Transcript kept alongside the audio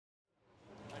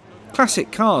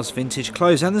Classic cars, vintage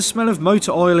clothes and the smell of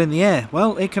motor oil in the air,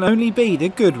 well, it can only be the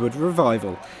Goodwood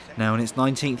revival. Now in its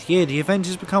 19th year, the event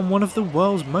has become one of the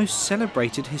world's most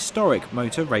celebrated historic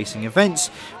motor racing events,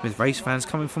 with race fans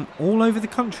coming from all over the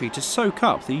country to soak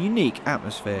up the unique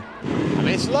atmosphere. I mean,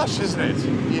 it's lush, isn't it?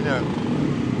 You know,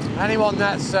 anyone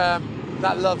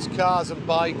that loves cars and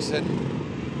bikes and,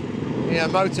 you know,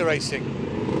 motor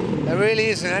racing, there really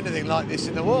isn't anything like this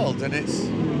in the world, and it's,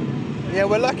 yeah,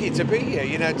 we're lucky to be here.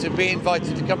 You know, to be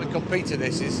invited to come and compete at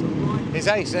this is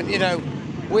ace. And you know,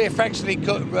 we affectionately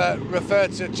refer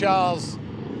to Charles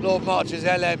Lord March as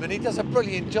LM, and he does a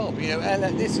brilliant job. You know,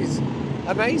 LM, this is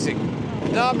amazing.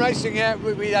 No, I'm racing here.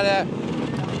 We had a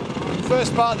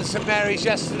first part of the St Mary's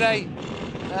yesterday.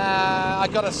 I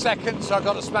got a second, so I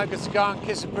got to smoke a cigar and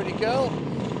kiss a pretty girl.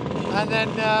 And then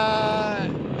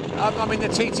I'm in the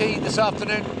TT this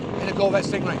afternoon in a Corvette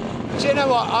Stingray. So you know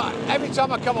what, every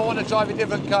time I come I want to drive a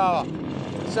different car.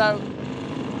 So,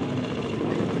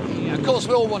 of course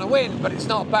we all want to win, but it's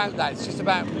not about that, it's just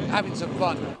about having some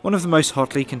fun. One of the most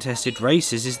hotly contested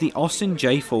races is the Austin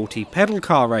J40 pedal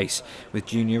car race, with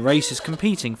junior racers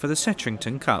competing for the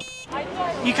Setrington Cup.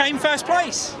 You came first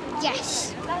place?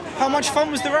 Yes. How much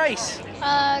fun was the race?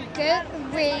 Good,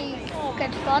 really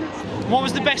good fun. What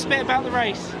was the best bit about the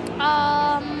race?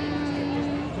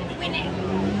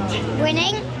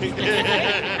 Winning.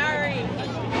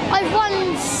 I've won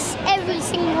every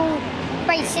single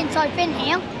race since I've been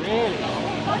here. Really?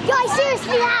 Yeah, I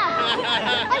seriously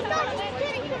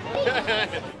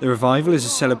have. The revival is a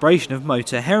celebration of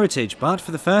motor heritage, but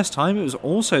for the first time it was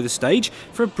also the stage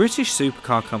for a British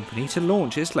supercar company to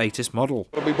launch its latest model.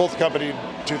 We bought the company in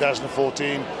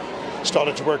 2014,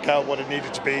 started to work out what it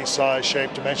needed to be, size,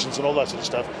 shape, dimensions and all that sort of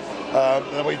stuff.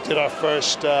 Then we did our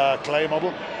first clay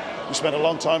model. We spent a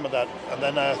long time on that and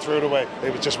then threw it away.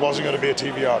 It just wasn't going to be a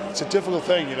TVR. It's a difficult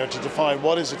thing, you know, to define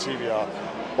what is a TVR,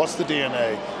 what's the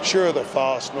DNA. Sure, they're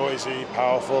fast, noisy,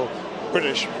 powerful,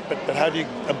 British, but how do you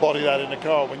embody that in a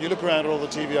car? When you look around at all the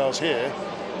TVRs here,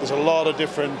 there's a lot of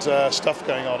different stuff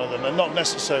going on in them, and not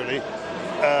necessarily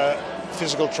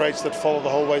physical traits that follow the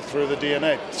whole way through the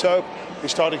DNA. So we're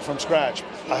starting from scratch.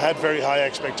 I had very high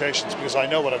expectations because I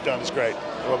know what I've done is great.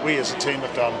 What we as a team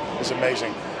have done is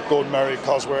amazing. Gordon Murray,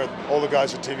 Cosworth, all the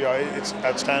guys at TVR, it's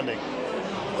outstanding.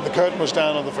 When the curtain was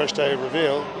down on the first day of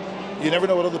reveal, you never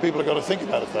know what other people are going to think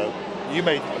about it though.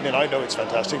 I know it's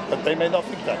fantastic, but they may not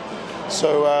think that.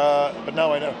 So, but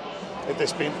now I know.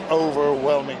 It's been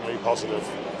overwhelmingly positive.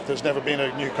 There's never been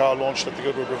a new car launched at the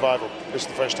Goodwood Revival. This is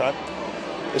the first time.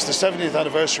 It's the 70th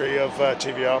anniversary of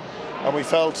TVR, and we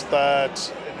felt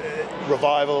that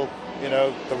revival, you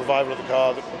know, the revival of the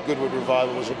car, the Goodwood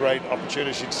Revival was a great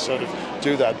opportunity to sort of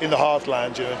do that in the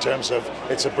heartland, you know, in terms of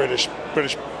it's a British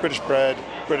bred,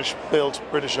 British built,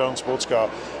 British owned sports car,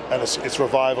 and it's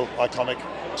revival, iconic.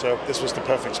 So this was the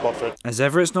perfect spot for it. As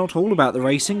ever, it's not all about the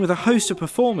racing, with a host of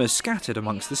performers scattered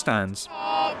amongst the stands.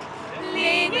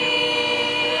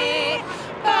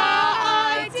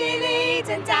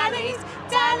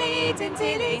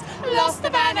 Lost the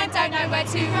van and don't know where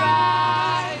to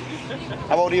ride.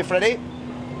 How old are you, Freddie?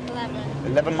 11.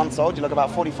 11 months old. You look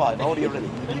about 45. How old are you really?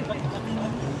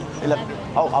 11.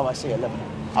 Oh, I see, 11.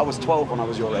 I was 12 when I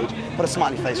was your age. Put a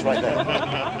smiley face right there.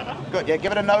 Good, yeah,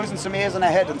 give it a nose and some ears and a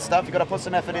head and stuff. You've got to put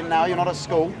some effort in now. You're not at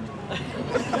school.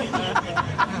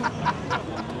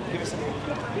 Give us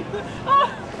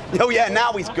Oh yeah,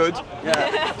 now he's good.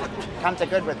 Yeah. Come to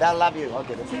Goodwood, they'll love you. I'll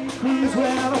give it.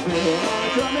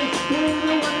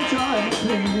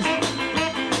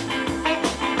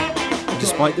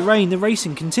 Despite the rain, the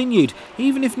racing continued,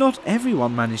 even if not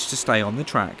everyone managed to stay on the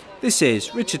track. This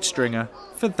is Richard Stringer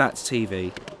for That's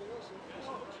TV.